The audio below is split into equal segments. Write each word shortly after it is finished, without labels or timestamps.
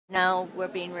Now we're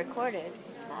being recorded.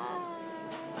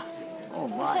 Oh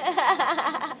my.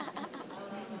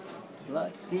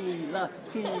 Lucky,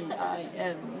 lucky, I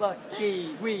am lucky.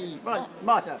 We want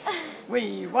Marta.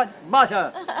 We want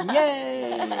Marta.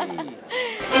 Yay!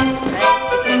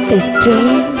 This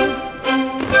dream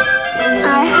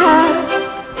I have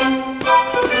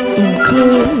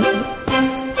includes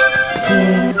you.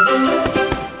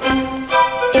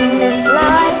 In this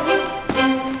life,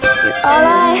 you're all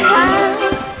I have.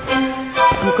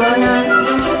 I'm gonna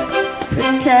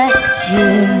protect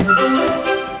you.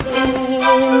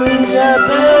 Flames are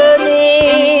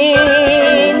burning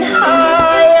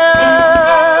higher,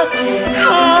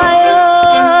 higher.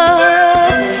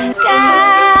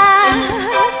 Gas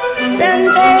and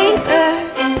vapor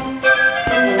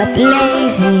are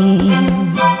blazing.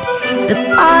 The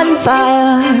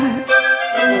bonfire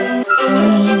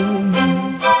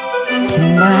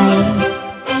tonight.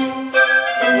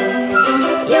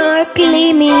 You're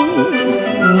gleaming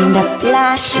in the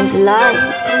flash of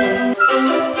light,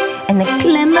 and the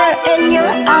glimmer in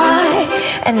your eye,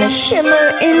 and the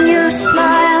shimmer in your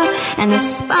smile, and the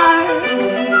spark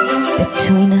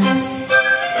between us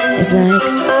is like,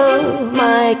 oh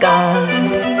my God,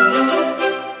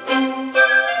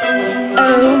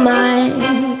 oh my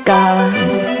God.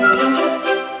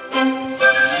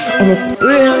 And it's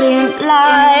brilliant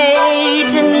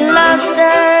light and luster,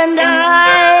 and I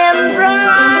am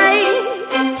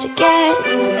bright again.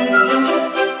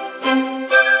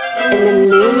 And the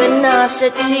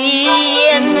luminosity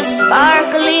and the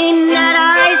sparkling that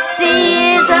I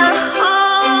see is a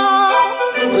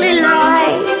holy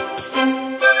light.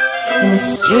 And the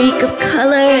streak of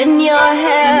color in your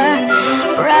hair,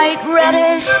 bright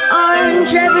reddish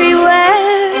orange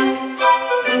everywhere.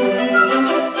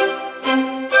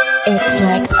 It's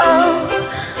like, oh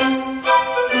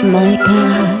my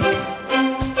God,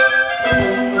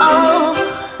 oh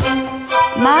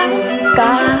my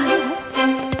God.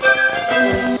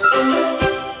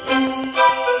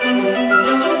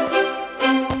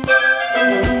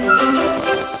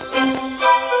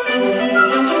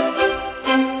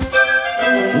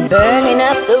 Burning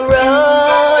up the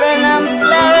road, and I'm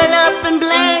flaring up and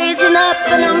blazing up,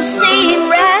 and I'm seeing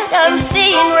red, I'm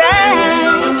seeing red.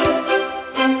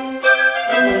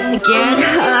 I get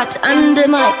hot under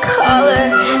my collar,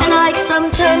 and I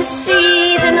sometimes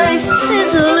seethe and I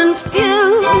sizzle and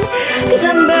fume, 'cause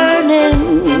I'm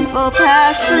burning for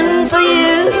passion for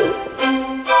you.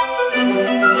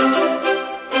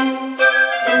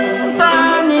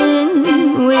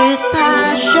 Burning with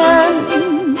passion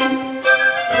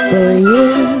for you.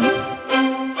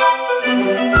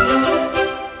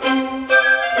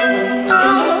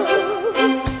 Oh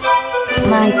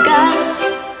my God,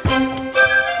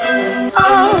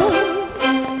 oh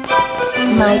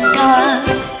my God,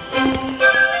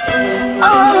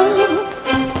 oh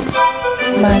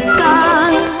my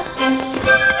God,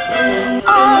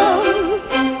 oh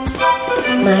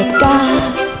my God.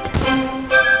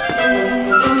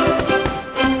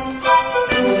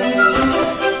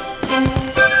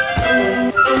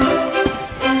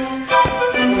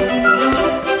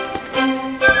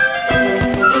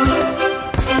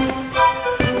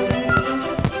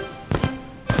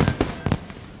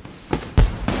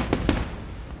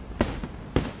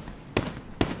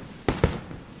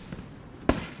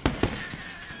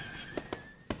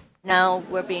 Now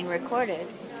we're being recorded.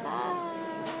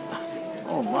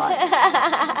 Oh my.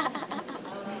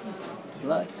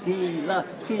 Lucky,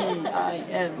 lucky, I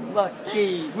am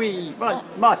lucky. We want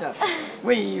Marta.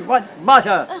 We want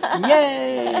Marta.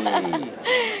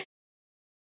 Yay!